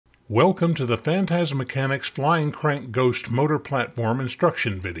Welcome to the Phantasmechanics Flying Crank Ghost Motor Platform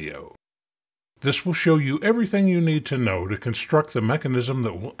instruction video. This will show you everything you need to know to construct the mechanism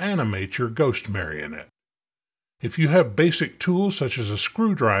that will animate your ghost marionette. If you have basic tools such as a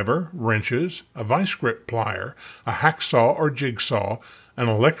screwdriver, wrenches, a vice grip plier, a hacksaw or jigsaw, an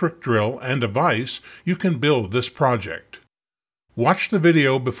electric drill, and a vise, you can build this project. Watch the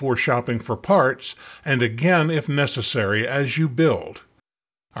video before shopping for parts, and again if necessary as you build.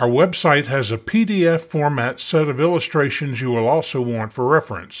 Our website has a PDF format set of illustrations you will also want for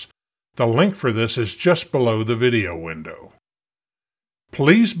reference. The link for this is just below the video window.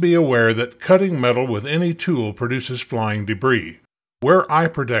 Please be aware that cutting metal with any tool produces flying debris. Wear eye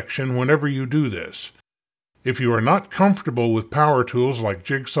protection whenever you do this. If you are not comfortable with power tools like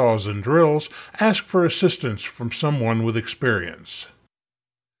jigsaws and drills, ask for assistance from someone with experience.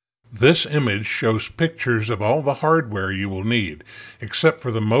 This image shows pictures of all the hardware you will need, except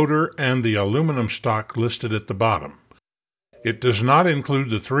for the motor and the aluminum stock listed at the bottom. It does not include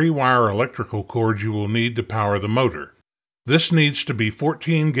the 3-wire electrical cord you will need to power the motor. This needs to be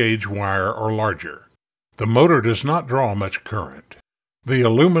 14-gauge wire or larger. The motor does not draw much current. The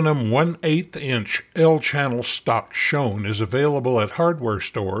aluminum 1/8-inch L-channel stock shown is available at hardware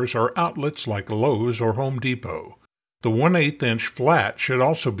stores or outlets like Lowe's or Home Depot. The 1/8-inch flat should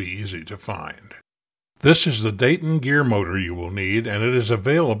also be easy to find. This is the Dayton gear motor you will need, and it is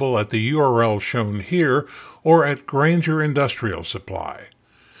available at the URL shown here or at Granger Industrial Supply.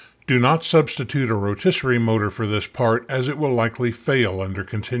 Do not substitute a rotisserie motor for this part, as it will likely fail under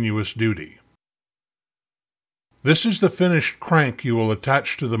continuous duty. This is the finished crank you will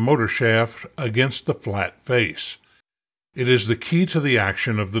attach to the motor shaft against the flat face. It is the key to the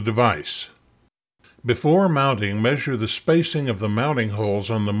action of the device. Before mounting, measure the spacing of the mounting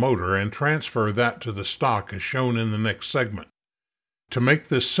holes on the motor and transfer that to the stock as shown in the next segment. To make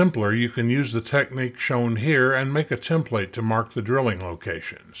this simpler, you can use the technique shown here and make a template to mark the drilling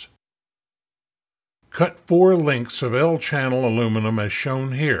locations. Cut 4 lengths of L-channel aluminum as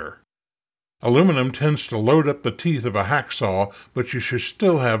shown here. Aluminum tends to load up the teeth of a hacksaw, but you should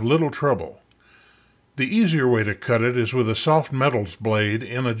still have little trouble. The easier way to cut it is with a soft metals blade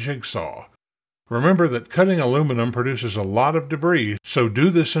in a jigsaw. Remember that cutting aluminum produces a lot of debris, so do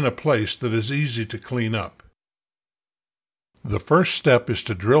this in a place that is easy to clean up. The first step is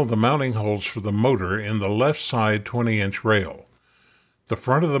to drill the mounting holes for the motor in the left side 20-inch rail. The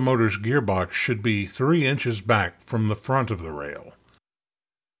front of the motor's gearbox should be 3 inches back from the front of the rail.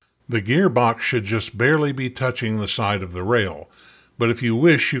 The gearbox should just barely be touching the side of the rail, but if you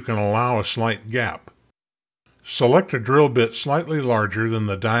wish, you can allow a slight gap. Select a drill bit slightly larger than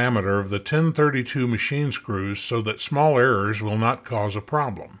the diameter of the 1032 machine screws so that small errors will not cause a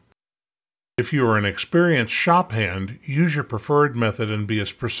problem. If you are an experienced shop hand, use your preferred method and be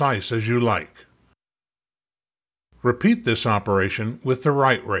as precise as you like. Repeat this operation with the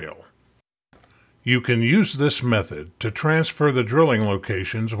right rail. You can use this method to transfer the drilling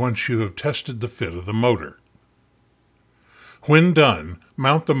locations once you have tested the fit of the motor. When done,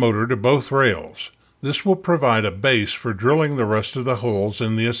 mount the motor to both rails. This will provide a base for drilling the rest of the holes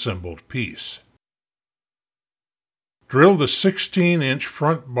in the assembled piece. Drill the 16-inch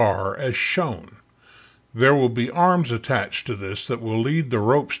front bar as shown. There will be arms attached to this that will lead the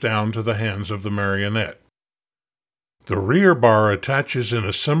ropes down to the hands of the marionette. The rear bar attaches in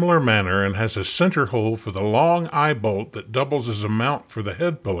a similar manner and has a center hole for the long eye bolt that doubles as a mount for the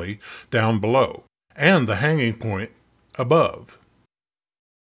head pulley down below, and the hanging point above.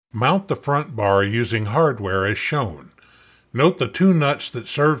 Mount the front bar using hardware as shown. Note the 2 nuts that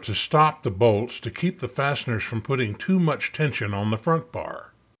serve to stop the bolts to keep the fasteners from putting too much tension on the front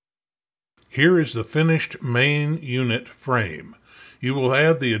bar. Here is the finished main unit frame. You will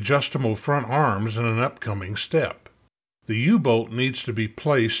add the adjustable front arms in an upcoming step. The U-bolt needs to be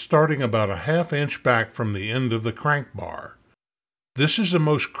placed starting about a ½ inch back from the end of the crank bar. This is the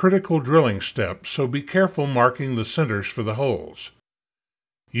most critical drilling step, so be careful marking the centers for the holes.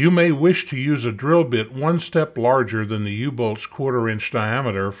 You may wish to use a drill bit 1 step larger than the U-bolt's 1/4 inch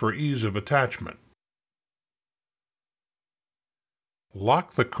diameter for ease of attachment.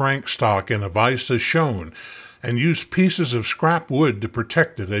 Lock the crank stock in a vise as shown, and use pieces of scrap wood to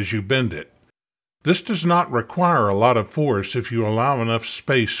protect it as you bend it. This does not require a lot of force if you allow enough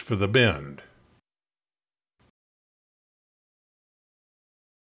space for the bend.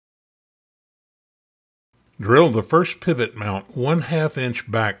 Drill the first pivot mount 1/2 inch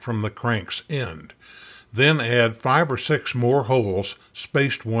back from the crank's end. Then add 5 or 6 more holes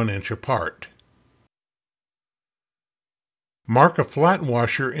spaced 1 inch apart. Mark a flat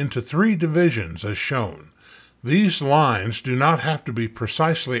washer into 3 divisions as shown. These lines do not have to be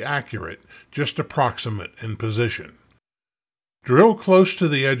precisely accurate, just approximate in position. Drill close to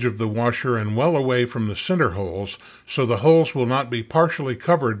the edge of the washer and well away from the center holes so the holes will not be partially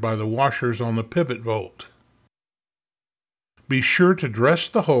covered by the washers on the pivot bolt. Be sure to dress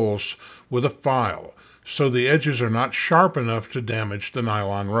the holes with a file so the edges are not sharp enough to damage the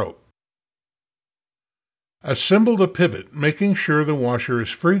nylon rope. Assemble the pivot, making sure the washer is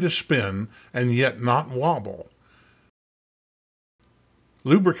free to spin and yet not wobble.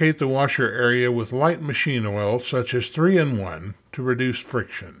 Lubricate the washer area with light machine oil such as 3-in-1 to reduce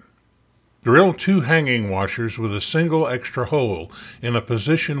friction. Drill 2 hanging washers with a single extra hole in a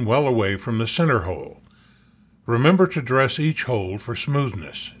position well away from the center hole. Remember to dress each hole for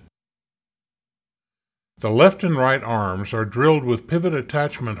smoothness. The left and right arms are drilled with pivot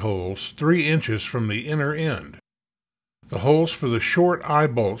attachment holes 3 inches from the inner end. The holes for the short eye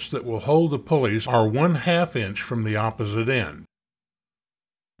bolts that will hold the pulleys are 1/2 inch from the opposite end.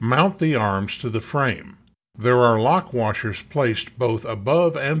 Mount the arms to the frame. There are lock washers placed both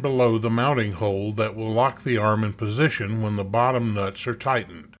above and below the mounting hole that will lock the arm in position when the bottom nuts are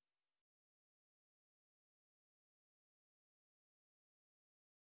tightened.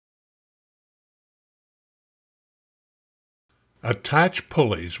 Attach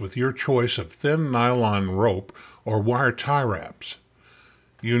pulleys with your choice of thin nylon rope or wire tie wraps.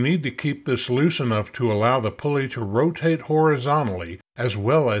 You need to keep this loose enough to allow the pulley to rotate horizontally as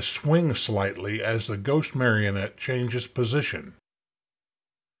well as swing slightly as the ghost marionette changes position.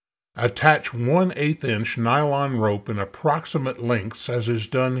 Attach 1/8 inch nylon rope in approximate lengths as is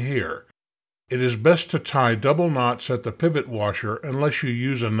done here. It is best to tie double knots at the pivot washer unless you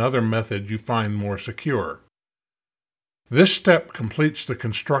use another method you find more secure. This step completes the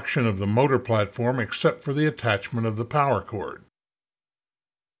construction of the motor platform except for the attachment of the power cord.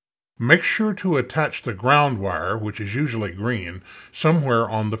 Make sure to attach the ground wire, which is usually green, somewhere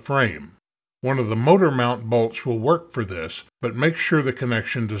on the frame. One of the motor mount bolts will work for this, but make sure the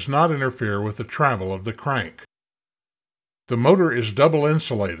connection does not interfere with the travel of the crank. The motor is double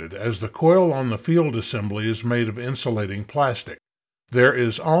insulated, as the coil on the field assembly is made of insulating plastic. There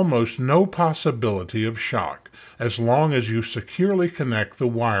is almost no possibility of shock as long as you securely connect the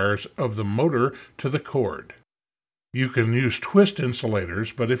wires of the motor to the cord. You can use twist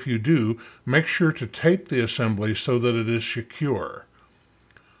insulators, but if you do, make sure to tape the assembly so that it is secure.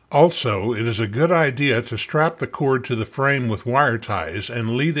 Also, it is a good idea to strap the cord to the frame with wire ties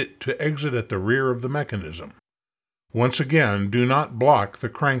and lead it to exit at the rear of the mechanism. Once again, do not block the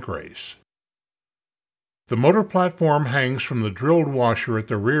crank race. The motor platform hangs from the drilled washer at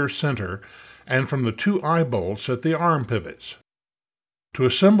the rear center and from the 2 eye bolts at the arm pivots. To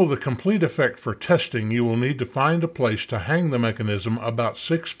assemble the complete effect for testing, you will need to find a place to hang the mechanism about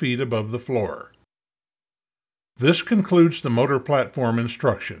 6 feet above the floor. This concludes the motor platform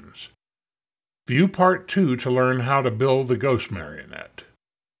instructions. View Part 2 to learn how to build the ghost marionette.